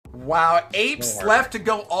Wow, Apes left to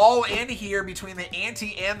go all in here between the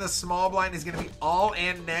ante and the small blind. Is going to be all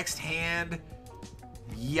in next hand.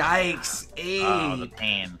 Yikes, Ape. Oh, the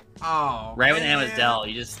pain. Oh, right when the hand was dealt,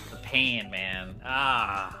 you just, the pain, man.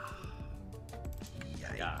 Yikes.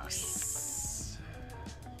 Gosh.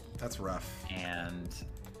 That's rough. And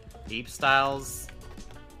Apestyles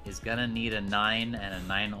is gonna need a 9 and a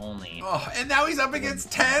 9 only. Oh, and now he's up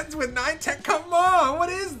against 10s with 9-10. Come on, what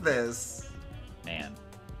is this? Man.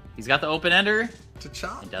 He's got the open ender. To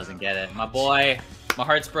chop. He doesn't get it. My boy, my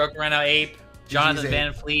heart's broken right now, Ape. Jonathan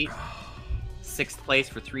Van Fleet, 6th place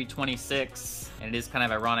for 326. And it is kind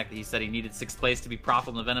of ironic that he said he needed 6th place to be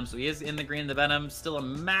profitable in the Venom. So he is in the green in the Venom. Still a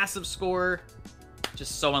massive score.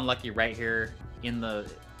 Just so unlucky right here in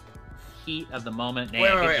the heat of the moment.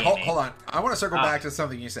 Wait. Hold on. I want to circle back to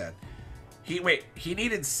something you said. He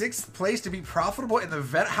needed 6th place to be profitable in the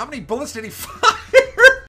Venom. How many bullets did he find?